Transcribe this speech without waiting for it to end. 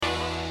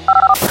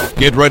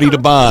Get ready to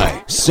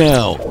buy,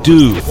 sell,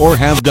 do, or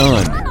have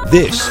done.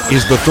 This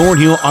is the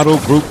Thornhill Auto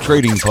Group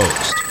Trading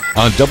Post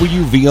on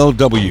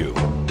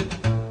WVOW.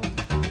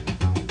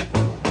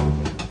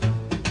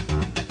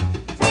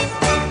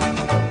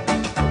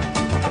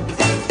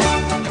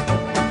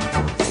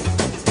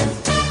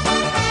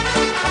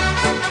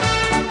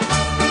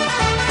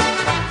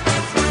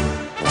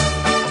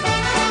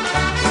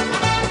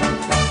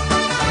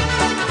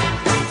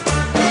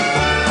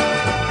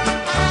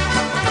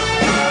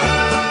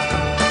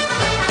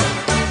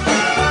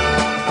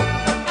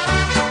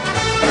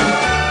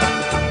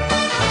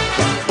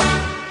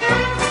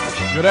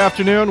 Good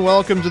afternoon.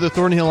 Welcome to the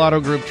Thornhill Auto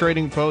Group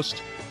Trading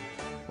Post.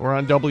 We're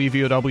on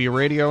WVOW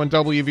Radio and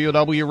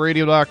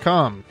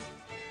WVOWradio.com.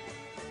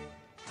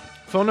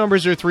 Phone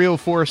numbers are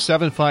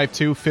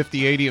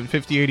 304-752-5080 and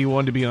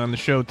 5081 to be on the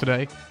show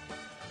today.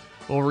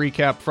 We'll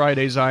recap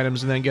Friday's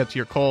items and then get to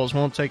your calls.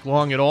 Won't take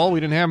long at all. We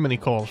didn't have many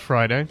calls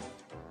Friday.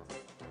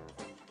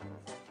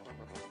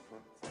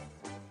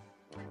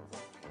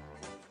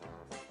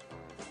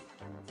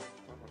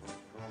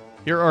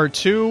 Here are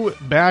two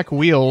back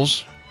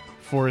wheels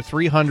for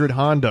 300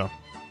 Honda.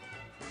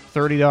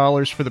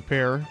 $30 for the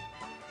pair.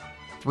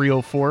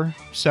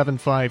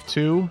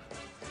 304-752-5275.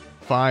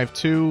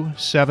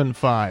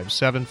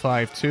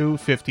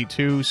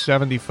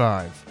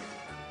 752-5275.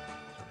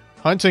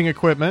 Hunting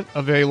equipment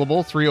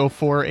available.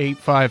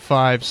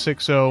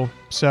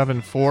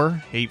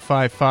 304-855-6074.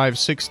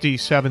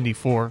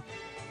 855-6074.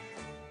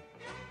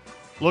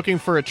 Looking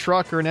for a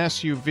truck or an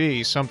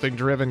SUV, something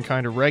driven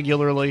kind of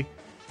regularly.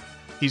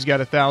 He's got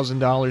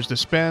 $1,000 to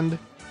spend.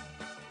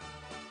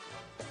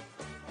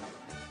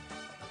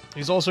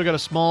 He's also got a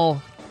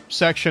small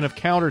section of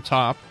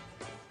countertop,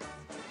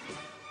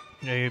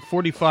 a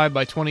 45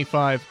 by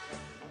 25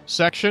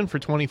 section for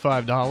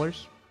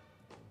 $25.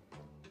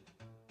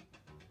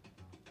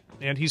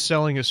 And he's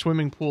selling a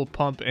swimming pool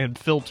pump and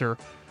filter.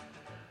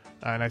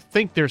 And I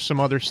think there's some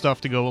other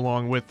stuff to go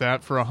along with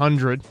that for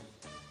 $100.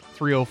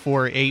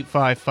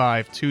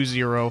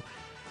 304-855-2022,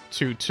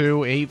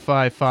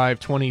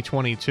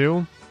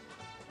 855-2022.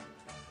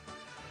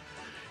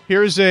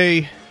 Here's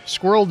a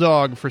squirrel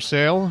dog for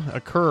sale, a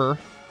cur.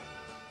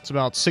 It's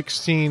about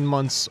 16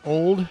 months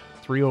old.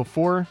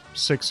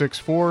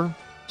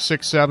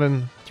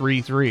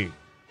 304-664-6733.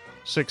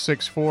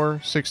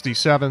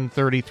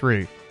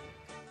 664-6733.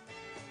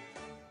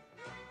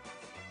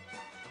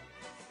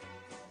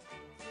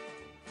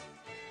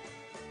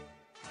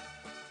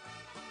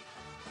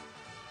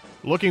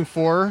 Looking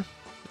for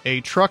a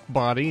truck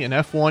body, an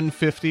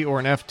F-150 or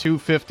an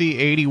F-250,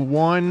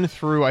 81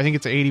 through, I think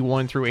it's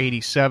 81 through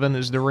 87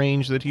 is the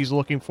range that he's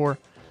looking for.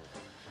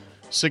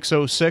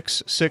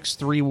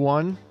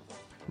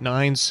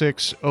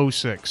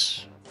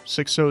 606-631-9606.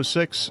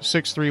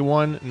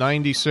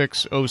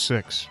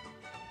 606-631-9606.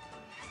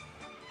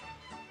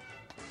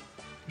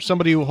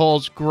 Somebody who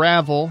hauls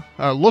gravel,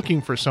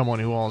 looking for someone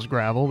who hauls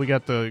gravel. We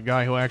got the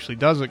guy who actually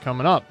does it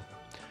coming up.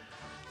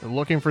 They're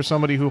looking for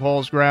somebody who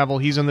hauls gravel.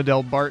 He's in the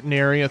Del Barton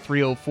area,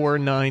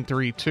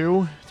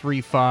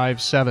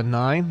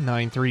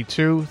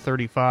 304-932-3579,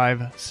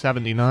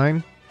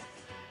 932-3579.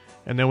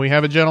 And then we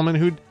have a gentleman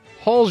who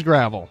hauls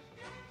gravel.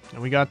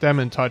 And we got them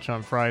in touch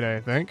on Friday,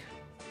 I think.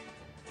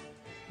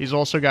 He's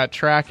also got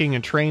tracking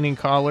and training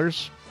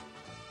collars.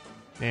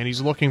 And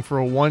he's looking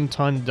for a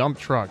 1-ton dump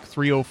truck,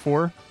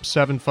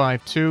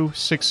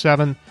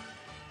 304-752-6789,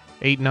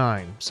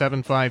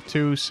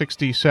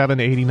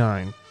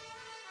 752-6789.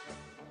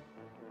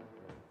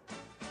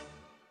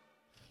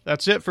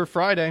 That's it for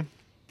Friday.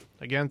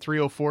 Again,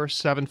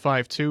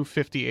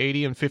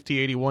 304-752-5080 and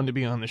 5081 to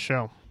be on the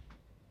show.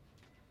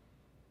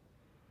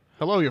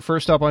 Hello, you're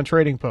first up on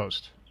Trading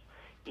Post.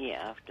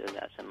 Yeah, I've still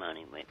got some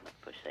money waiting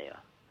for sale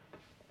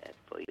at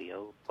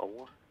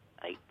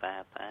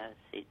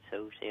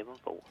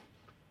 304-855-6074.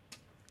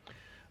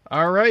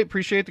 All right,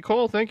 appreciate the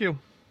call. Thank you.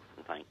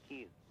 Thank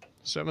you.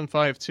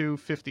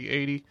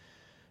 752-5080,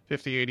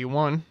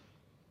 5081.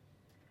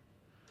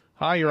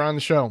 Hi, you're on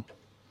the show.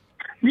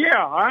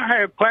 Yeah, I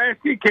have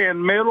plastic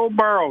and metal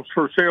barrels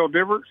for sale,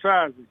 different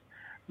sizes.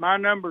 My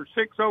number is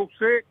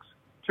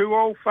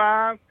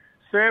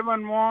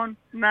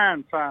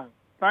 606-205-7195.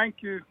 Thank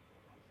you.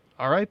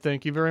 All right,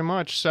 thank you very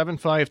much.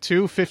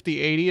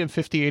 752-5080 and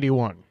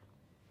 5081.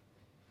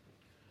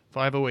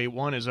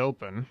 5081 is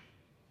open.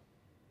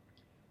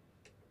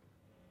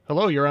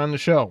 Hello, you're on the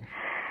show.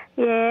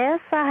 Yes,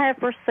 I have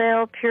for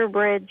sale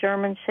purebred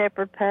German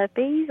Shepherd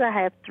puppies. I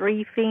have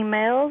 3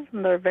 females,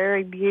 and they're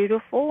very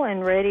beautiful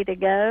and ready to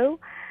go.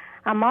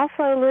 I'm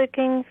also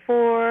looking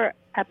for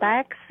a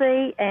back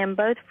seat and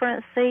both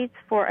front seats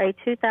for a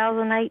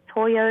 2008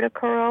 Toyota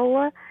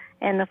Corolla,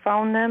 and the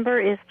phone number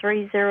is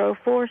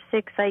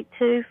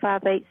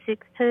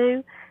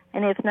 304-682-5862.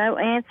 And if no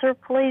answer,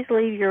 please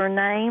leave your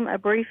name, a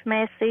brief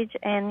message,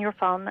 and your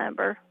phone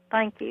number.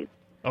 Thank you.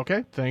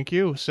 Okay, thank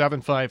you.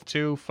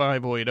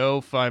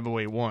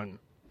 752-580-5081.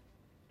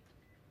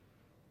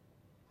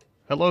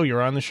 Hello,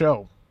 you're on the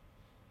show.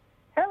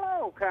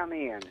 Hello, come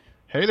in.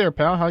 Hey there,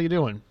 pal. How you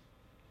doing?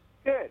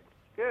 Good,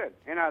 good.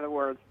 In other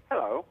words,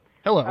 hello.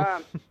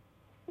 Hello.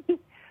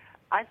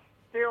 I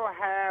still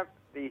have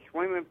the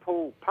swimming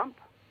pool pump.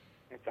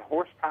 It's a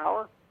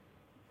horsepower,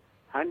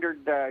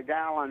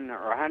 100-gallon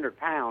or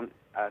 100-pound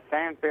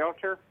sand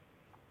filter,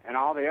 and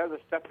all the other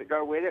stuff that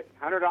go with it.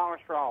 $100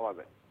 for all of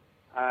it.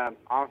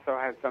 Also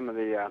have some of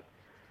the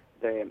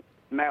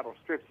metal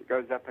strips that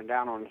goes up and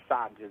down on the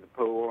sides of the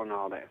pool and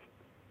all that.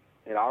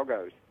 It all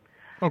goes.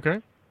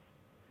 Okay.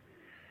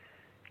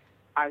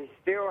 I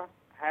still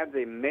have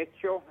the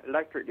Mitchell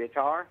electric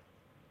guitar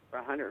for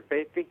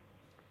 $150.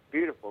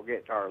 Beautiful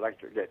guitar,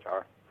 electric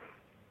guitar.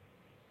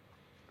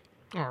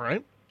 All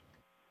right.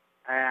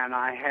 And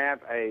I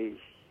have I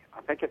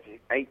think it's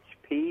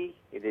HP,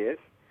 it is.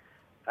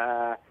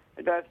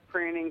 It does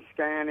printing,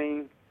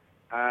 scanning,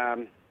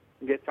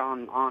 gets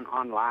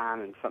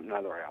online and something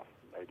other else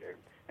they do.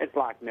 It's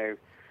like new.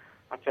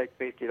 I'll take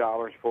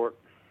 $50 for it.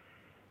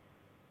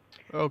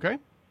 Okay.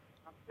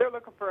 I'm still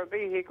looking for a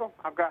vehicle.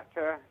 I've got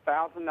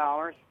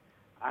 $1,000.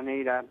 I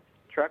need a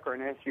truck or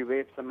an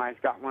SUV if somebody's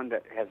got one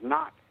that has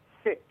not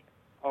sit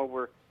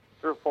over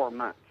 3 or 4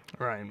 months.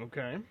 Right,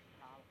 okay.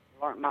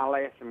 Learned my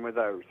lesson with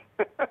those.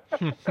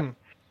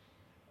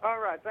 All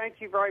right,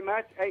 thank you very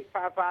much.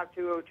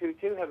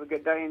 855-2022. Have a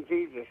good day in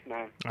Jesus'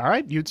 name. All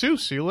right, you too.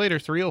 See you later.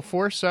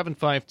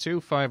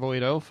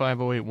 304-752-5080,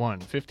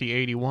 5081.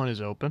 5081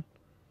 is open.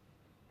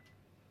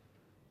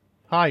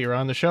 Hi, you're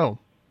on the show.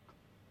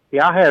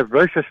 Yeah, I have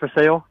roosters for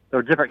sale.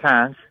 They're different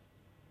kinds.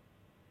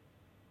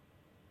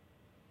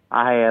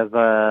 I have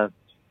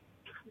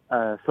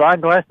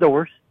sliding glass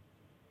doors.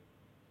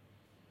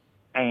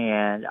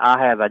 And I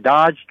have a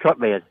Dodge truck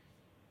bed.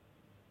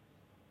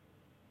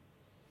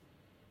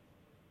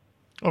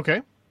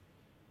 Okay.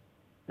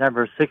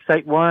 Number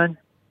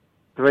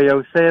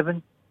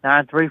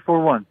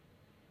 681-307-9341.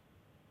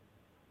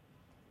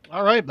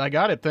 All right, I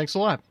got it. Thanks a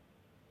lot.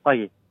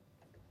 Thank you.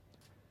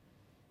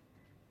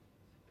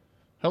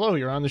 Hello,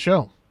 you're on the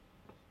show.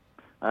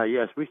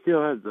 Yes, we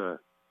still have the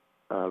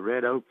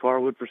red oak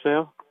firewood for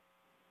sale.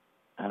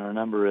 And our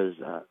number is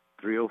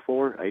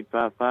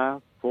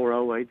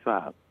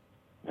 304-855-4085.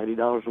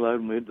 $80 load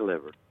and we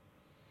deliver.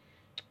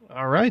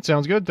 All right,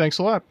 sounds good. Thanks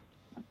a lot.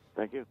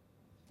 Thank you.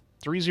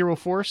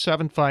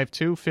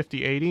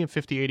 304-752-5080 and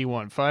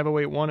 5081.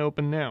 5081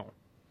 open now.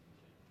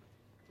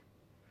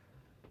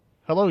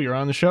 Hello, you're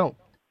on the show.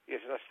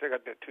 Yes, I still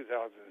got that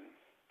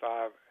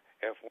 2005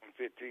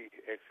 F-150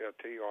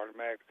 XLT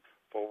automatic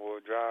 4-wheel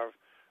drive.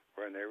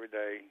 Run every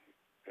day.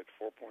 Got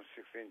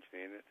 4.6-inch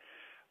in it.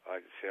 I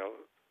like to sell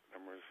it.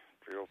 Number is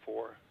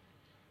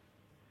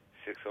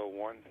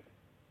 304-601-2737.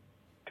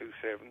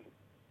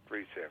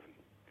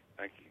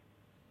 Thank you.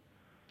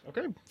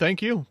 Okay,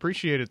 thank you.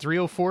 Appreciate it.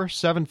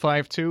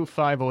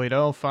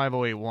 304-752-5080,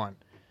 5081.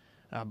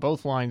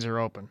 Both lines are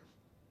open.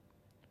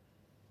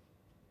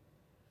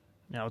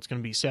 Now it's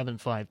going to be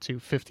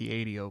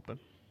 752-5080 open.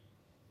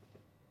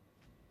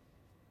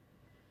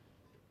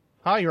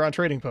 Hi, you're on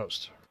Trading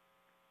Post.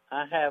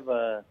 I have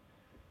a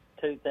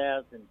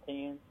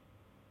 2010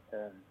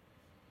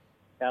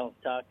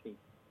 Kawasaki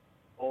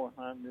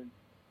 400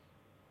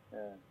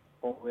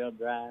 four-wheel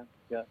drive,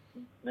 got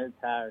new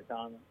tires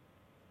on it,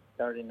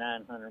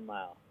 3,900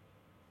 miles.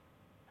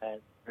 At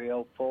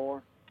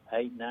 304-896-4695.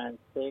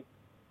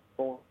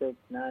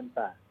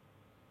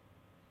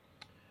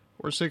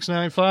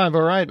 4695.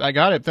 All right, I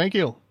got it. Thank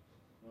you.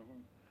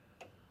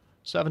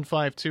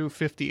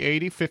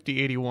 752-5080,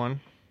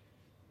 5081.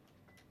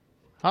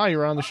 Hi,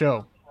 you're on the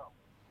show.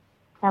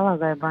 Hello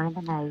there,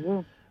 Brandon. How are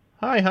you?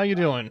 Hi, how you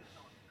doing?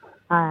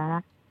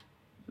 I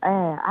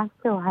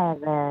still have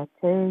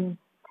two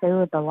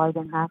of the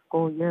Logan High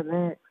School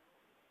yearbooks.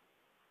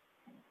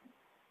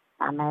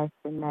 I'm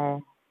asking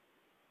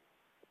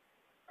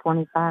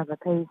 $25 a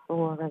piece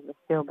for it. It's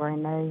still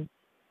brand new.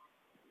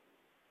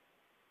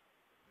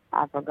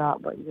 I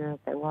forgot what years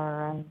they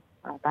were.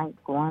 I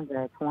think one's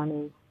a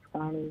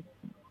 2020,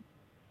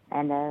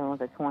 and the other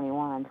one's a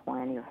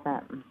 2120 or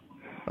something.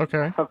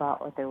 Okay. I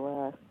forgot what they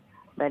was.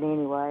 But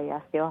anyway,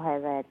 I still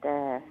have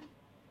that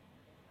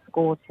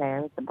school chair.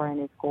 It's a brand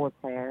new school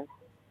chair.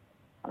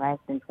 I'm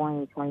asking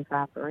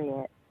 $20-25 for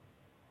it.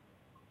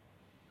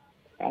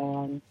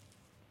 And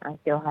I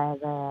still have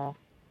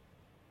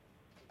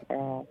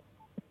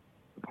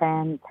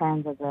 10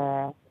 tons of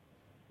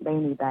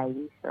Beanie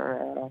Babies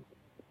for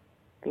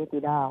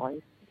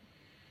 $50.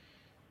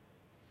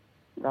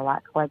 They're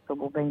like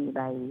collectible Beanie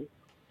Babies.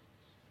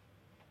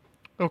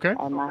 Okay.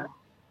 And my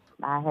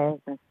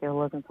husband's still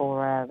looking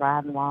for a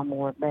riding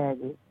lawnmower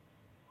buggy.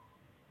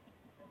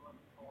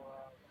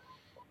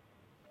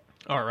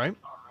 All right.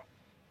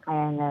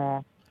 And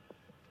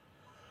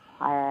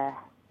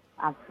I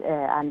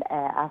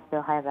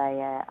still have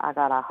I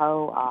got a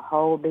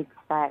whole big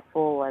stack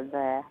full of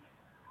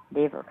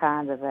different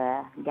kinds of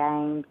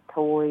games,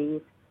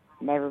 toys,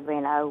 never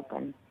been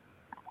opened,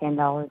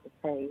 $10 a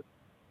piece,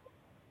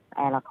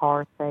 and a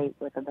car seat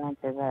with a bunch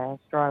of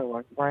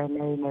strollers, brand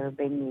new, never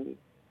been used.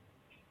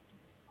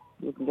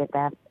 You can get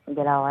all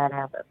that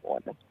out there for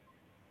me.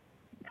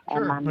 Sure.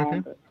 And my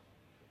number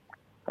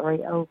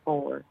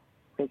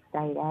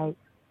 304-688-4666.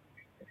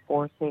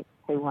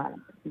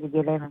 4621. Did you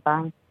get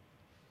everything?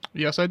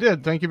 Yes, I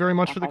did. Thank you very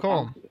much for the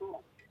call.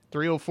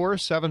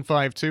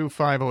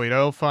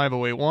 304-752-5080,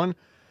 5081.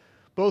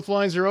 Both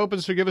lines are open,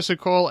 so give us a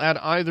call at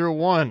either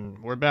one.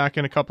 We're back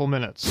in a couple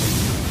minutes.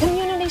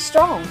 Community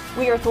Strong.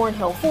 We are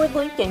Thornhill Ford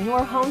Lincoln,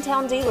 your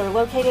hometown dealer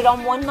located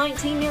on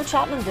 119 near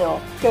Chapmanville.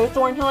 Go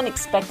Thornhill and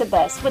expect the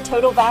best with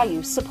total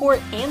value,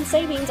 support, and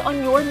savings on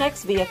your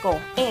next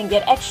vehicle. And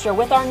get extra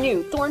with our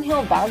new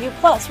Thornhill Value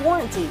Plus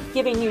warranty,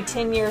 giving you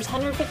 10 years,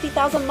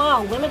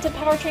 150,000-mile limited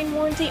powertrain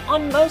warranty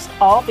on most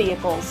all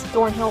vehicles.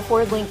 Thornhill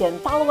Ford Lincoln.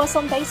 Follow us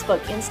on Facebook,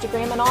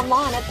 Instagram, and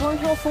online at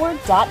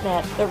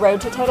thornhillford.net. The road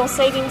to total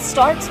savings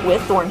starts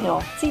with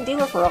Thornhill. See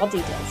dealer for all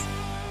details.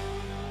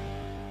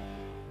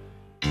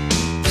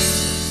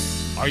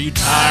 Are you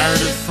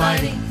tired of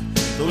fighting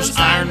those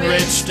iron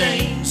red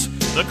stains?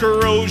 The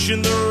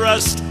corrosion, the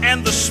rust,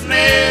 and the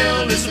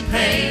smell is a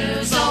pain.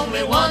 There's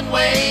only one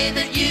way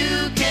that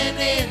you can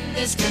end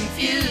this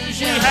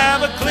confusion. We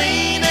have a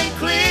clean and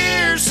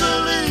clear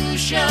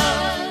solution.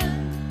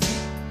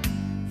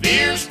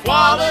 Fierce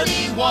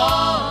quality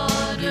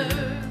water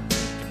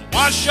can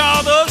wash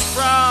all those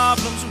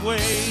problems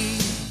away.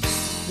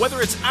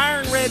 Whether it's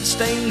iron red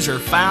stains or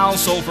foul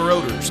sulfur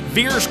odors,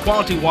 Veer's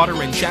Quality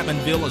Water in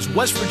Chapmanville is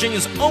West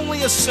Virginia's only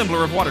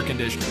assembler of water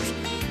conditioners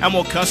and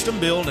will custom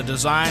build and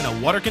design a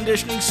water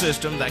conditioning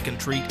system that can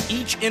treat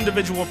each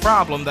individual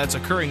problem that's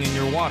occurring in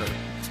your water.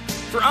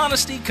 For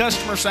honesty,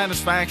 customer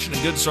satisfaction,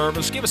 and good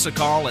service, give us a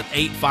call at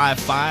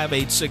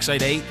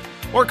 855-8688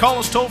 or call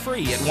us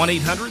toll-free at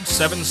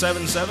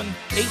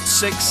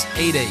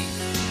 1-800-777-8688.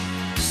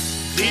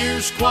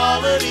 Fierce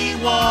quality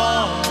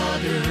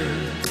water.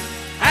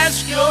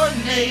 Ask your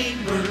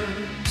neighbor,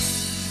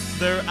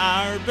 they're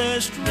our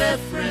best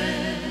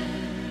reference.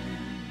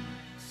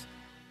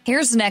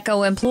 Here's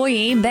NECO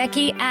employee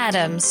Becky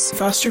Adams.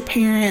 Foster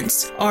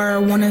parents are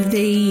one of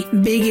the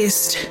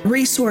biggest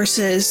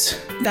resources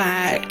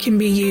that can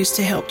be used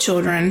to help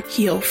children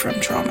heal from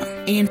trauma.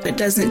 And it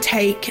doesn't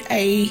take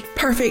a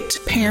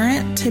perfect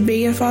parent to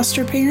be a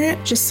foster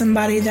parent, just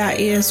somebody that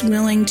is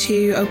willing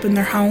to open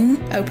their home,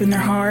 open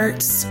their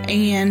hearts,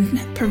 and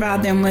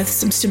provide them with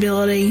some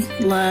stability,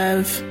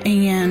 love,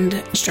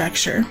 and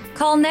structure.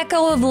 Call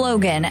NECO of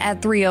Logan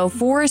at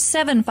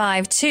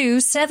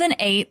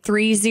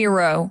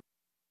 304-752-7830.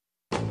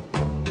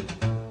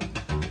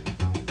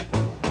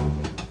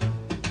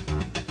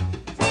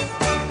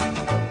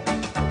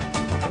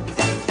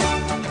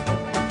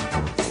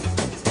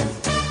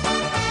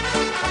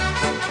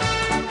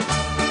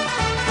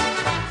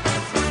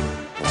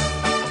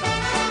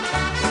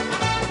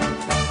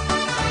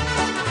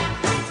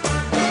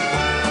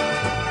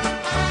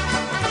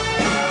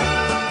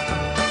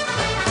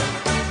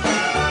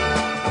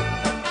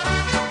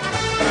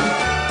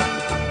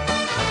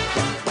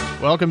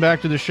 Welcome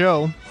back to the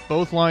show.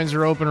 Both lines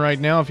are open right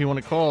now if you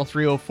want to call.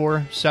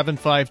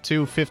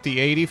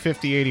 304-752-5080,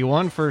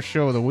 5081, first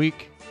show of the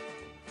week.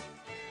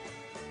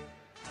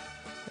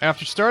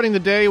 After starting the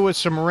day with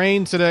some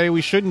rain today,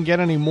 we shouldn't get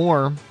any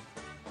more.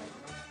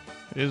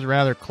 It is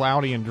rather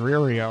cloudy and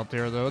dreary out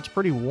there, though. It's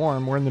pretty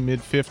warm. We're in the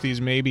mid-50s,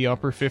 maybe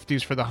upper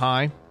 50s for the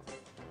high.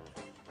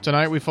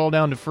 Tonight we fall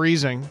down to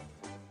freezing.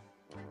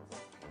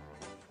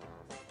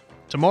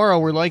 Tomorrow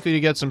we're likely to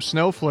get some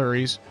snow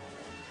flurries.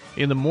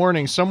 In the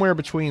morning, somewhere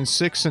between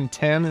 6 and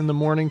 10 in the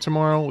morning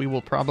tomorrow, we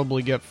will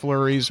probably get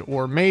flurries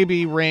or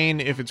maybe rain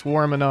if it's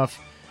warm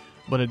enough,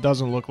 but it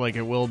doesn't look like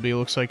it will be. It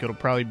looks like it'll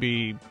probably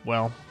be,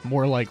 well,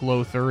 more like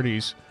low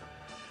 30s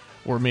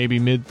or maybe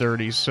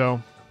mid-30s, so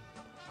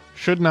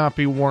should not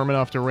be warm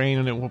enough to rain,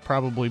 and it will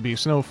probably be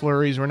snow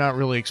flurries. We're not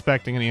really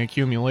expecting any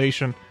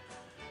accumulation.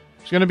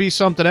 There's going to be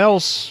something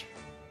else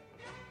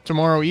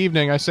tomorrow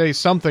evening. I say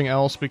something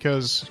else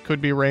because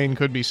could be rain,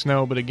 could be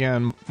snow, but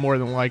again, more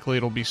than likely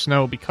it'll be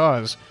snow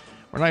because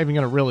we're not even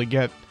going to really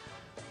get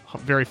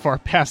very far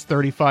past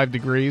 35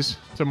 degrees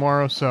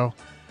tomorrow, so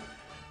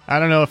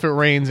I don't know if it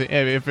rains,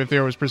 if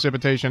there was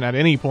precipitation at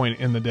any point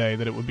in the day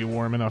that it would be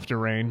warm enough to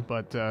rain,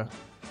 but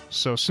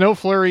so snow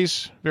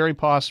flurries, very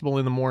possible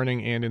in the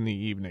morning and in the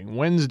evening.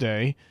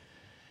 Wednesday,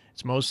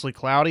 it's mostly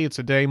cloudy. It's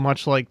a day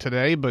much like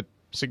today, but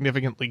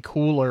significantly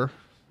cooler.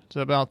 It's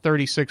about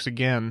 36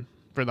 again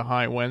for the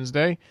high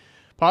Wednesday.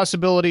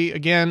 Possibility,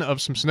 again, of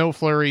some snow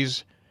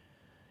flurries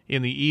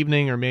in the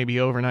evening or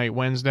maybe overnight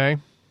Wednesday.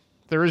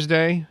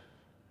 Thursday,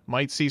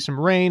 might see some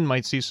rain,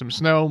 might see some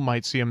snow,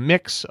 might see a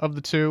mix of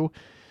the two.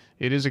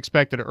 It is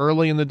expected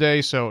early in the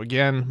day, so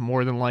again,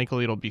 more than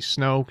likely it'll be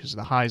snow because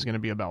the high is going to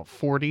be about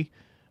 40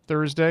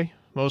 Thursday.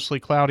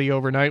 Mostly cloudy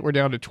overnight. We're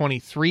down to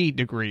 23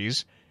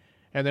 degrees.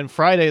 And then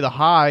Friday, the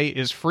high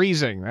is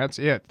freezing. That's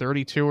it,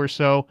 32 or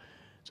so.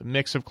 It's a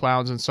mix of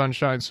clouds and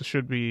sunshine, so it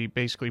should be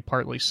basically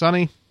partly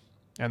sunny.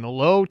 And the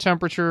low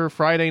temperature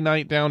Friday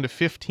night down to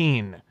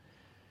 15.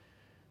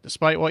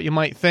 Despite what you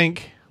might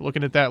think,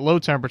 looking at that low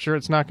temperature,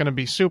 it's not going to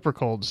be super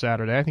cold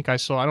Saturday. I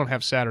don't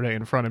have Saturday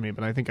in front of me,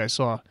 but I think I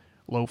saw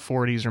low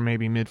 40s or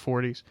maybe mid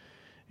 40s.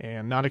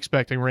 And not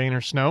expecting rain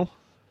or snow.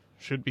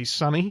 Should be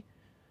sunny.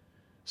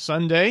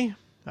 Sunday,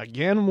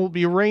 again, will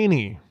be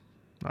rainy.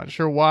 Not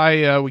sure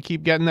why we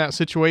keep getting that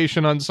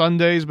situation on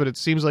Sundays, but it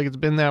seems like it's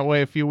been that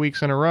way a few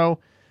weeks in a row.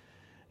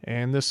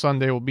 And this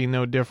Sunday will be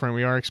no different.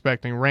 We are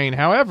expecting rain.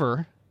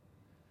 However,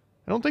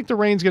 I don't think the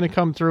rain's going to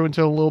come through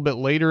until a little bit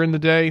later in the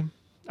day.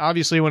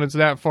 Obviously, when it's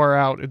that far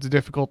out, it's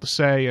difficult to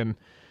say, and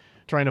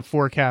trying to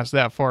forecast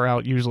that far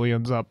out usually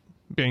ends up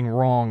being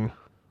wrong.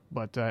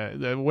 But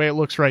the way it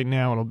looks right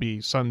now, it'll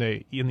be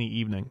Sunday in the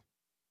evening.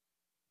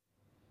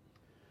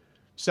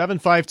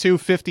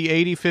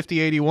 752-5080,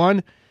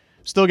 5081.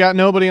 Still got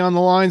nobody on the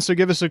line, so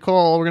give us a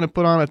call. We're going to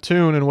put on a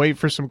tune and wait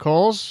for some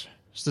calls.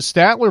 It's the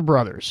Statler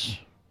Brothers.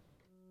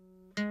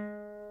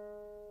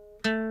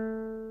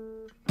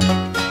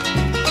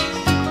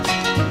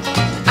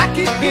 I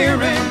keep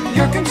hearing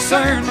you're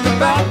concerned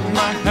about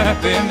my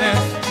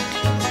happiness,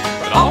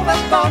 but all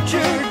that thought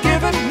you're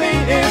giving me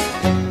is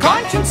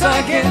conscience,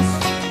 I guess.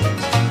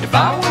 If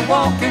I were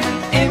walking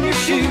in your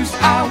shoes,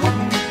 I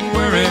wouldn't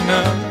worry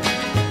none.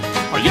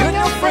 Are you and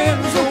your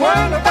friends are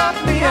worried about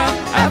me? I'm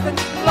having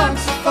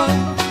lots of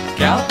fun,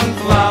 counting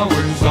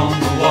flowers on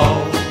the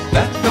wall.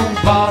 That don't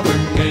bother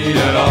me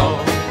at all.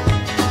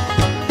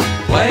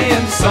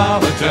 Playing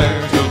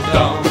solitaire till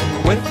dawn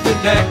with the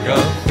deck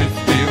of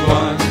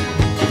 51,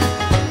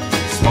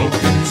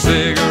 smoking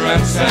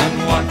cigarettes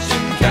and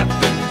watching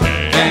Captain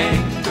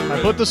Kangaroo.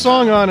 I put the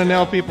song on and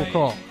now people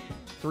call.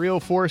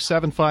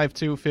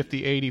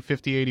 304-752-5080,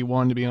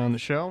 5081 to be on the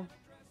show.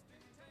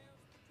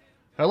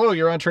 Hello,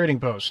 you're on Trading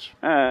Post.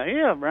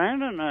 Yeah,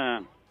 Brandon.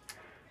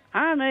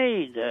 I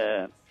need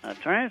a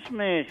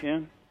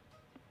transmission.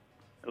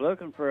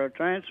 Looking for a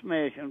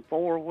transmission,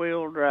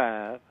 4-wheel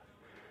drive,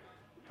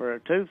 for a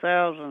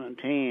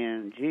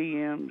 2010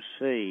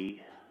 GMC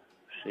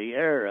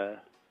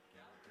Sierra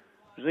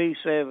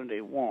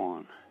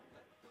Z71.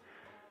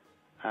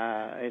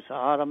 It's an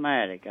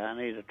automatic. I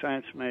need a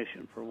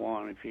transmission for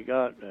one. If you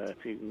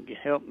can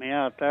help me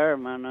out there,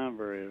 my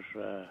number is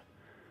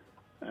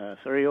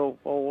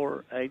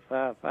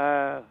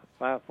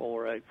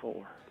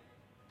 304-855-5484.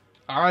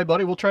 All right,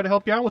 buddy. We'll try to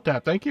help you out with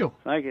that. Thank you.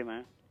 Thank you,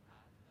 man.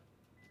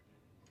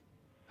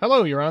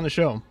 Hello, you're on the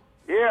show.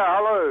 Yeah,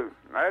 hello.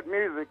 That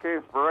music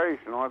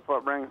inspirational. That's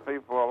what brings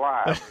people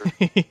alive.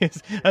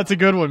 That's a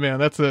good one, man.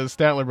 That's a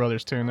Statler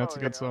Brothers tune. That's a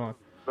good song.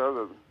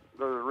 They're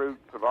the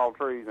roots of all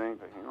trees,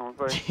 ain't they? You know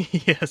what I'm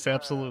saying? Yes,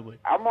 absolutely.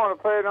 I'm going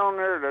to put on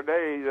there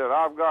today that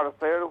I've got a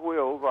set of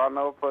wheels. I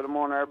know I put them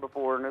on there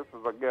before, and this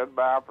is a good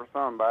buy for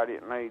somebody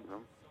that needs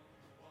them.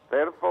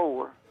 Set of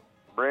 4,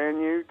 brand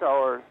new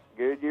Taurus,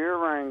 Goodyear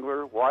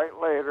Wrangler, white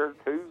leather,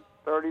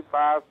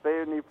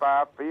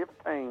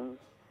 235/75/15.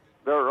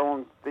 They're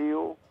on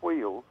steel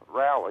wheels,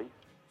 rally.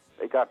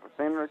 They got the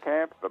center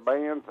caps, the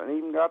bands, and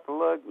even got the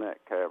lug nut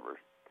covers.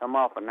 Come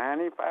off a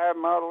 95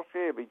 model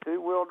Chevy,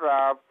 2-wheel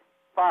drive,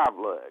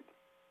 5-lug.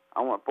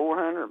 I want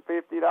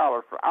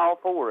 $450 for all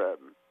 4 of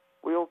them.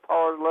 Wheels,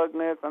 tires, lug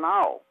nuts, and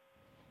all.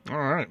 All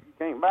right. You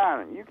can't buy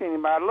them. You can't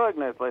even buy lug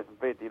nuts less than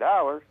 $50.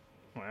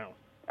 Wow.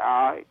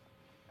 All right.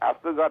 I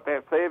still got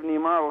that 70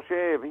 model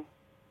Chevy,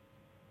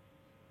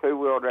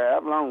 2-wheel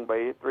drive, long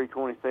bed,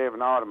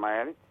 327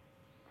 automatic,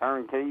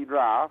 turnkey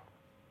drive.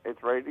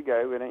 It's ready to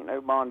go. It ain't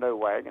no Bondo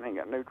wagon. Ain't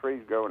got no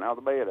trees growing out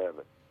of the bed of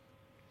it.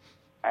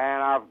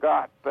 And I've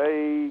got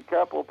a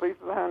couple of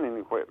pieces of hunting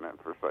equipment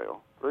for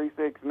sale.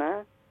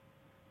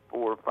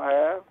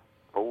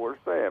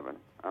 369-4547.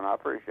 And I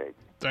appreciate it.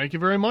 Thank you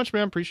very much,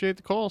 man. Appreciate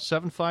the call.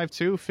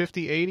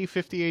 752-5080,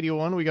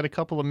 5081. We got a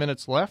couple of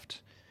minutes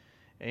left.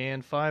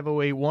 And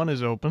 5081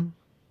 is open.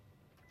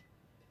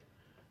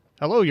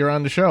 Hello, you're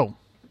on the show.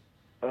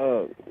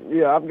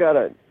 Yeah, I've got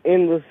an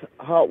endless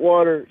hot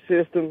water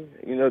system,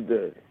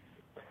 to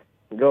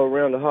go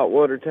around the hot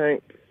water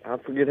tank. I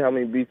forget how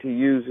many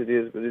BTUs it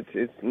is, but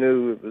it's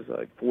new. It was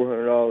like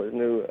 $400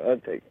 new.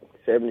 I'd take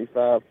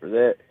 $75 for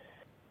that.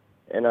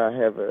 And I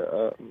have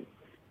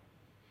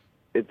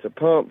it's a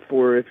pump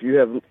for if you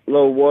have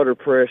low water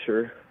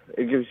pressure.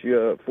 It gives you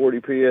a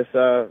 40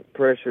 PSI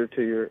pressure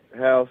to your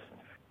house.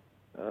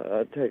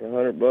 I'd take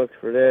 $100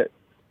 for that.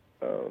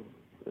 The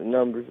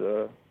number's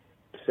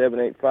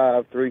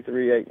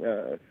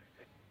 785-3389.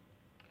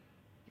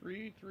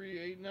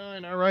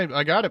 3389. All right,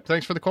 I got it.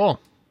 Thanks for the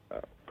call.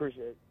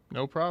 Appreciate it.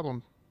 No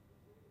problem.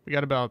 We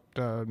got about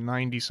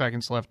 90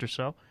 seconds left or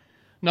so.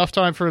 Enough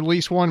time for at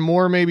least one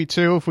more, maybe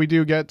two. If we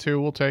do get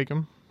two, we'll take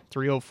them.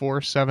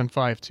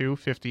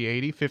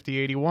 304-752-5080,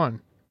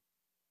 5081.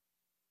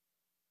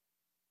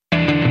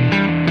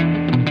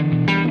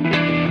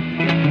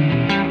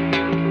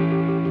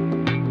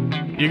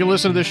 You can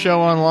listen to this show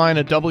online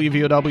at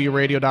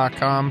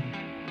WVOWradio.com.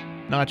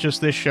 Not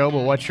just this show,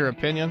 but What's Your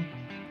Opinion?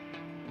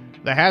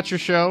 The Hatcher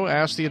Show,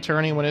 Ask the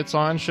Attorney when it's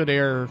on, should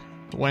air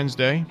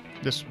Wednesday.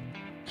 This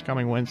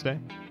coming Wednesday.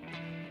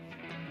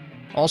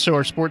 Also,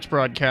 our sports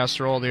broadcasts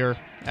are all there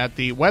at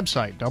the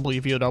website,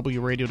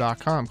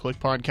 WVOWradio.com. Click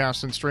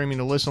podcast and streaming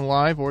to listen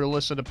live or to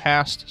listen to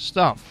past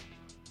stuff.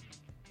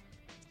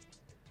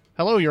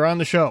 Hello, you're on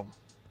the show.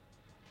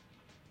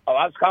 Oh,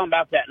 I was calling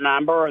about that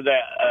number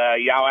that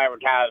y'all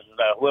advertised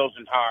the wheels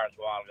and tires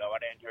a while ago. I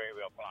didn't hear it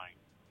real plain.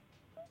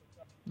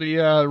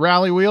 The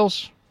rally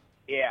wheels?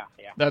 Yeah.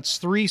 That's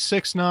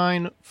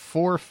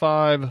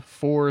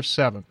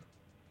 369-4547.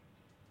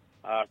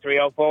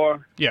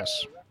 304?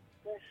 Yes.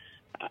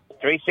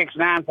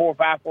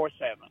 369-4547.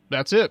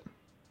 That's it.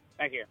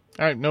 Thank you.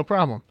 All right, no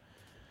problem.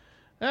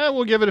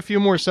 We'll give it a few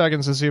more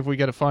seconds and see if we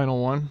get a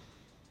final one.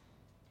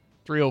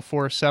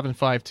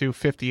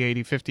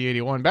 304-752-5080,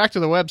 5081. Back to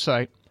the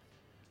website.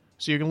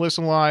 So you can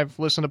listen live,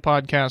 listen to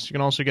podcasts. You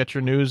can also get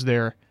your news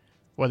there,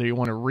 whether you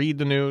want to read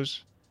the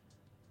news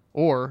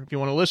or if you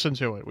want to listen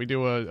to it. We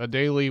do a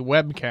daily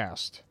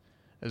webcast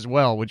as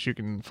well, which you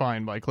can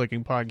find by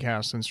clicking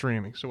podcasts and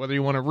streaming. So whether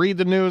you want to read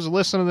the news,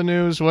 listen to the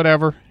news,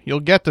 whatever, you'll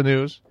get the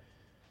news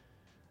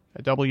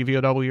at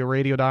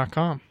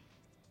WVOWradio.com.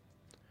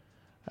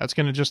 That's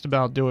going to just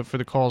about do it for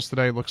the calls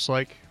today, looks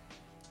like.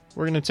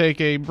 We're going to take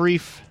a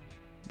brief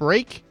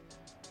break.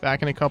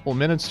 Back in a couple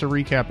minutes to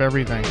recap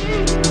everything.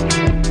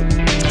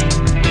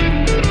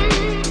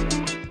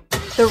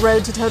 The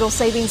road to total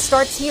savings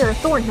starts here.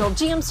 Thornhill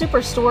GM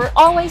Superstore,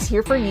 always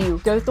here for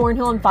you. Go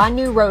Thornhill and find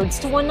new roads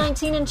to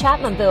 119 in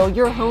Chapmanville,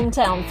 your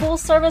hometown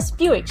full-service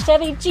Buick,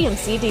 Chevy,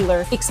 GMC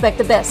dealer. Expect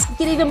the best.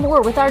 Get even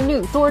more with our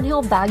new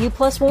Thornhill Value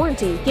Plus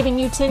warranty, giving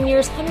you 10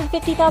 years,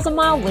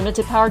 150,000-mile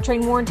limited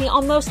powertrain warranty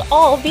on most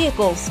all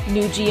vehicles.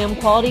 New GM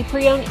quality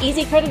pre-owned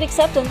easy credit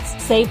acceptance.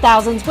 Save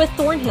thousands with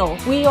Thornhill.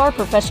 We are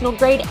professional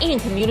grade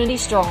and community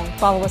strong.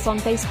 Follow us on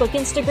Facebook,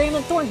 Instagram,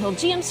 and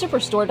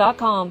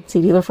ThornhillGMSuperstore.com.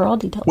 See dealer for all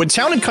details. When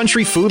Town &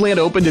 Country Foodland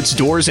opened its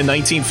doors in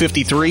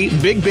 1953,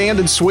 big band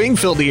and swing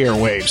filled the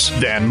airwaves.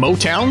 Then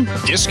Motown,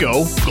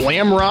 disco,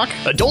 glam rock,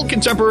 adult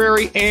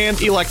contemporary,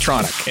 and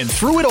electronic. And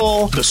through it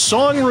all, the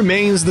song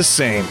remains the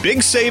same.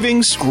 Big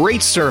savings,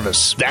 great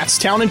service. That's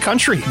Town &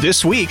 Country.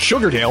 This week,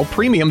 Sugardale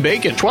Premium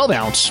Bacon,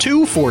 12-ounce,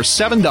 2 for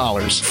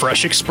 $7.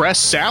 Fresh Express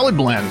Salad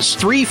Blends,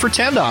 3 for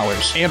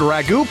 $10. And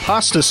Ragu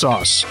Pasta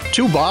Sauce,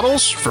 2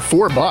 bottles for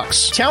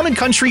 $4. Town &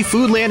 Country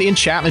Foodland in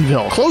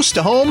Chapmanville, close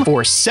to home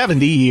for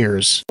 70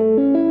 years.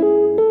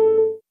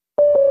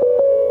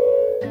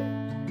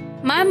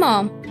 My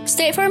mom,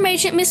 State Farm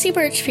agent Missy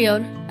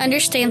Birchfield,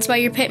 understands why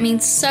your pet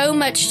means so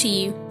much to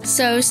you.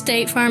 So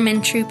State Farm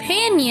and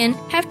Trupanion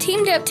have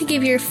teamed up to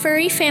give your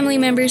furry family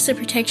members the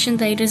protection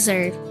they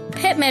deserve.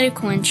 Pet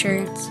medical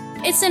insurance.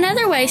 It's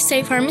another way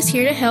State Farm is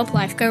here to help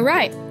life go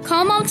right.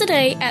 Call Mom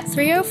today at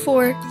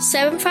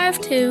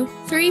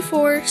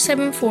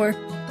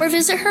 304-752-3474 or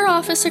visit her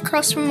office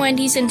across from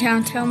Wendy's in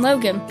downtown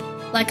Logan.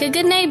 Like a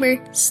good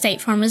neighbor,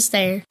 State Farm is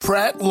there.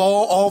 Pratt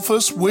Law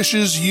Office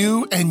wishes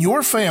you and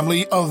your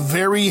family a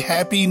very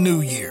happy new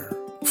year.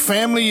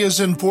 Family is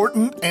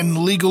important, and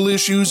legal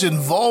issues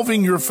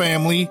involving your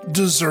family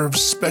deserve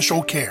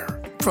special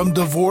care. From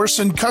divorce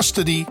and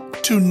custody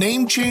to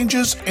name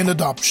changes and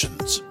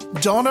adoptions,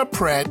 Donna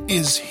Pratt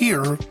is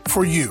here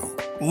for you.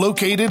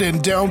 Located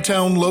in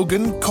downtown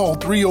Logan, call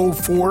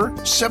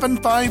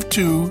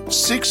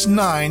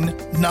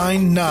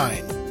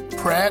 304-752-6999.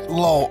 Pratt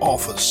Law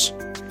Office,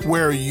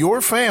 where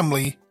your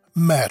family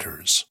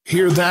matters.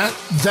 Hear that?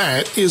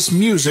 That is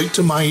music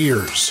to my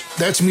ears.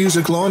 That's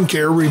Music Lawn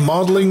Care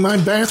remodeling my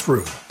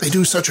bathroom. They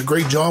do such a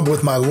great job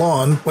with my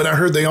lawn. When I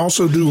heard they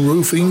also do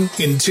roofing,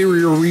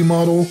 interior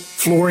remodel,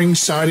 flooring,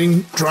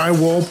 siding,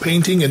 drywall,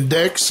 painting, and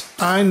decks,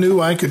 I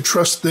knew I could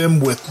trust them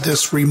with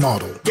this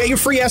remodel. Get your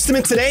free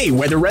estimate today,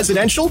 whether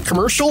residential,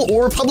 commercial,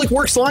 or public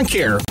works lawn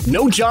care.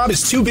 No job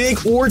is too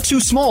big or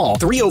too small.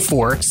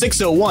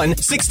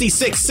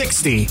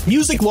 304-601-6660.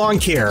 Music Lawn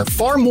Care.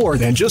 Far more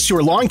than just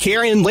your lawn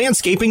care and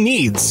landscaping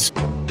needs.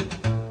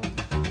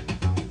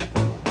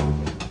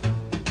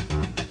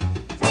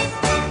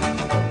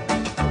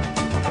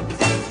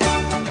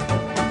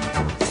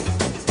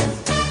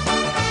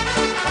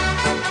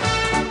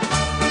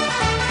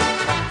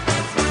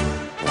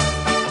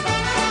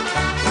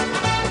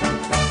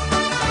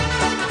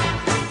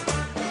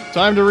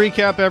 Time to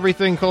recap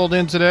everything called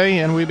in today,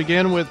 and we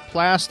begin with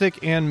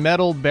plastic and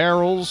metal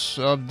barrels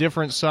of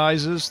different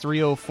sizes.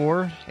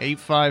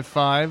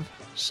 304-855-6074,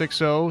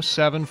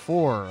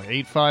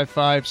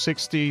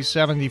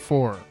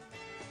 855-6074.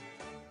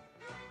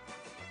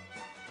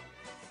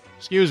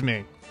 Excuse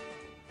me.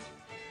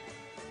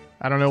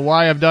 I don't know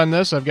why I've done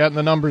this. I've gotten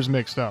the numbers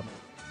mixed up.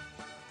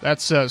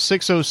 That's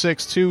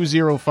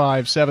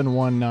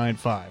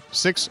 606-205-7195.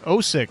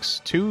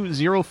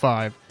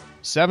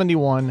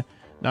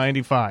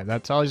 606-205-7195.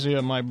 That tells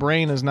you my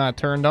brain is not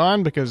turned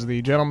on because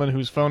the gentleman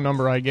whose phone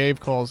number I gave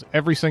calls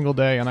every single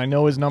day, and I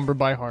know his number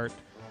by heart.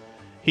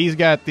 He's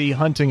got the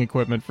hunting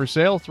equipment for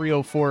sale,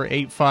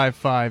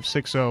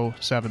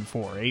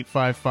 304-855-6074,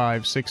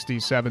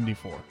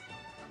 855-6074.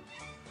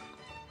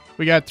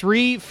 We got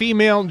 3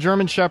 female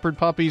German Shepherd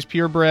puppies,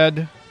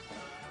 purebred.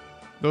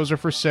 Those are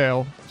for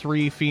sale.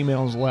 3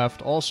 females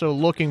left. Also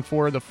looking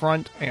for the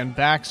front and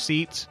back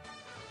seats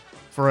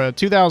for a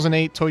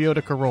 2008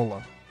 Toyota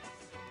Corolla.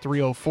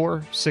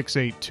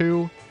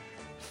 304-682-5862.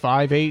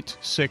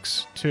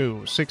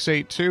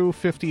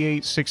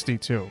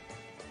 682-5862.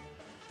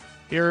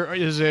 Here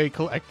is a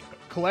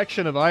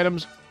collection of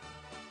items,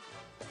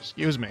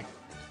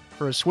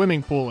 for a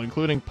swimming pool,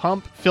 including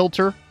pump,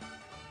 filter,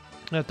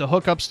 Got the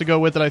hookups to go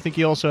with it. I think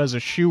he also has a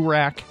shoe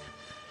rack.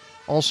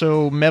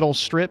 Also metal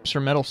strips or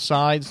metal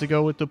sides to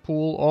go with the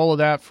pool. All of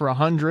that for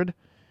 $100.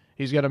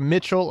 He's got a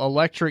Mitchell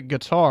electric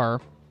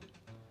guitar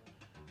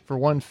for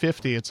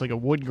 $150. It's like a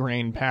wood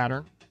grain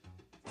pattern.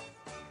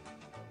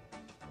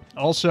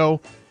 Also,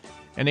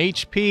 an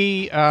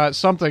HP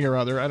something or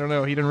other. I don't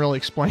know. He didn't really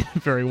explain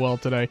it very well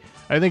today.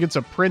 I think it's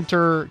a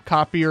printer,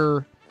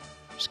 copier,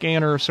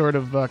 scanner sort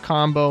of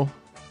combo.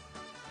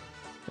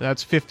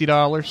 That's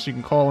 $50, so you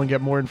can call and get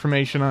more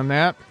information on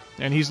that.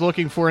 And he's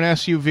looking for an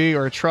SUV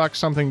or a truck,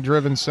 something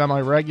driven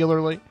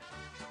semi-regularly.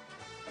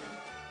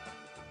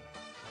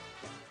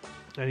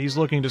 And he's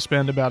looking to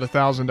spend about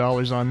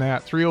 $1,000 on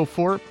that.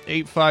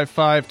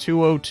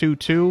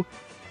 304-855-2022,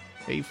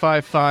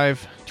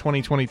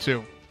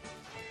 855-2022.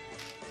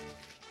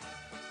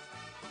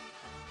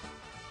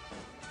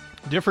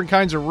 Different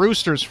kinds of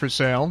roosters for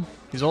sale.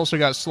 He's also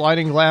got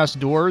sliding glass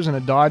doors and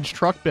a Dodge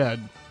truck bed.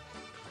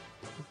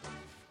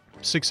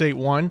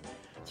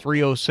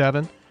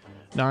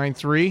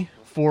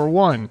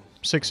 681-307-9341.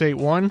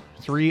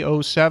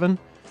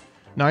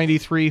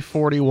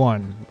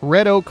 681-307-9341.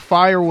 Red Oak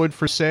firewood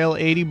for sale,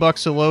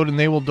 $80 a load, and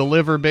they will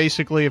deliver.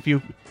 Basically, if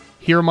you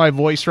hear my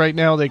voice right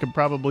now, they could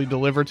probably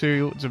deliver to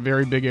you. It's a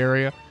very big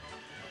area.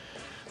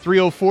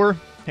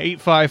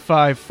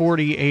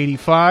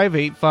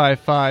 304-855-4085,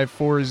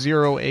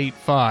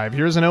 855-4085.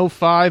 Here's an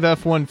 05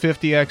 F-150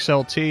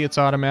 XLT. It's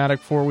automatic,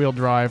 four-wheel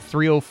drive.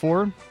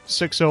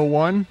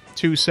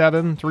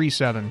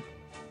 304-601-2737.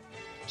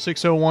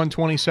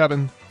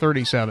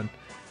 601-2737.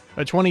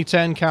 A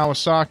 2010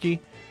 Kawasaki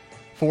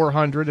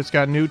 400. It's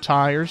got new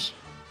tires.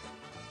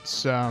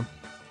 It's got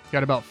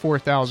about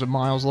 4,000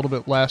 miles, a little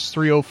bit less.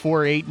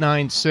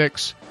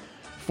 304-896-4695.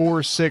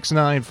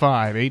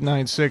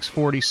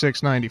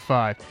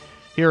 896-4695.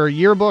 Here are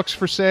yearbooks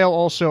for sale.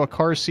 Also a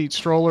car seat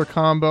stroller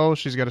combo.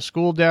 She's got a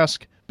school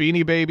desk,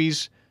 Beanie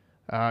Babies,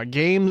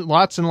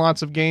 lots and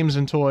lots of games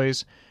and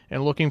toys,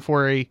 and looking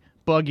for a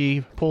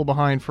buggy pull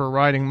behind for a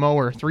riding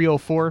mower.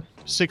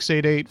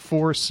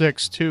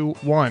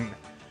 304-688-4621.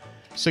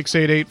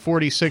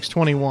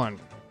 688-4621.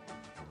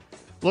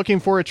 Looking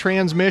for a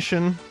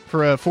transmission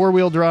for a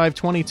four-wheel drive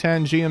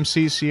 2010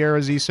 GMC Sierra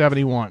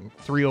Z71.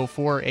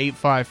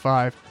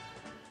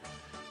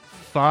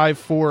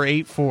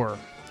 304-855-5484.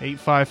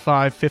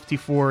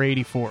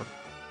 855-5484.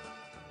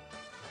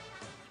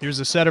 Here's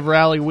a set of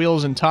Rally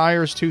wheels and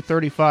tires.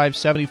 235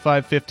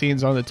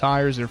 75-15s on the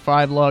tires. They're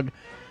 5-lug.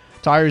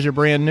 Tires are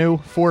brand new.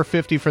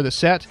 $450 for the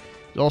set.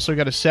 He's also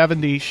got a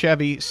 70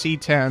 Chevy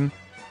C10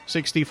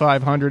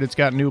 6500. It's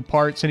got new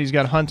parts, and he's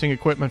got hunting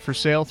equipment for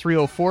sale.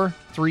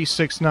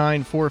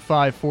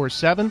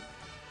 304-369-4547.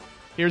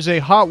 Here's a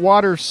hot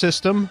water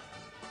system.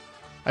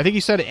 I think he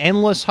said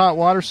endless hot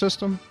water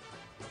system.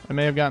 I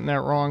may have gotten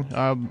that wrong.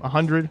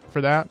 100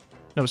 for that.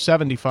 No,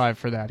 75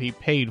 for that. He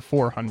paid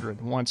 $400.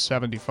 Wants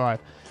 75.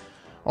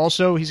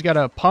 Also, he's got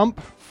a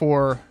pump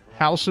for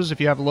houses. If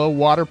you have low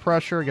water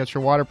pressure, it gets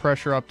your water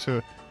pressure up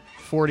to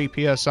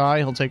 40 psi.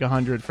 He'll take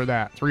 100 for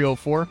that.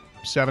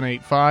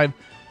 304-785-3389.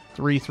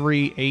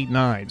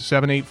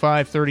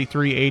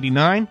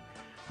 785-3389.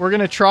 We're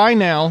going to try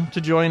now to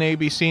join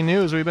ABC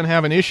News. We've been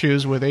having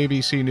issues with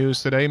ABC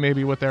News today,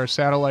 maybe with our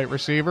satellite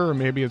receiver, or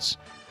maybe it's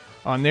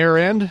on their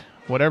end.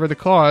 Whatever the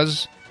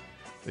cause,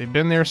 they've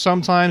been there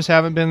sometimes,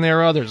 haven't been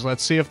there others.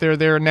 Let's see if they're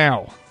there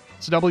now.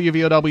 It's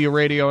WVOW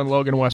Radio in Logan, West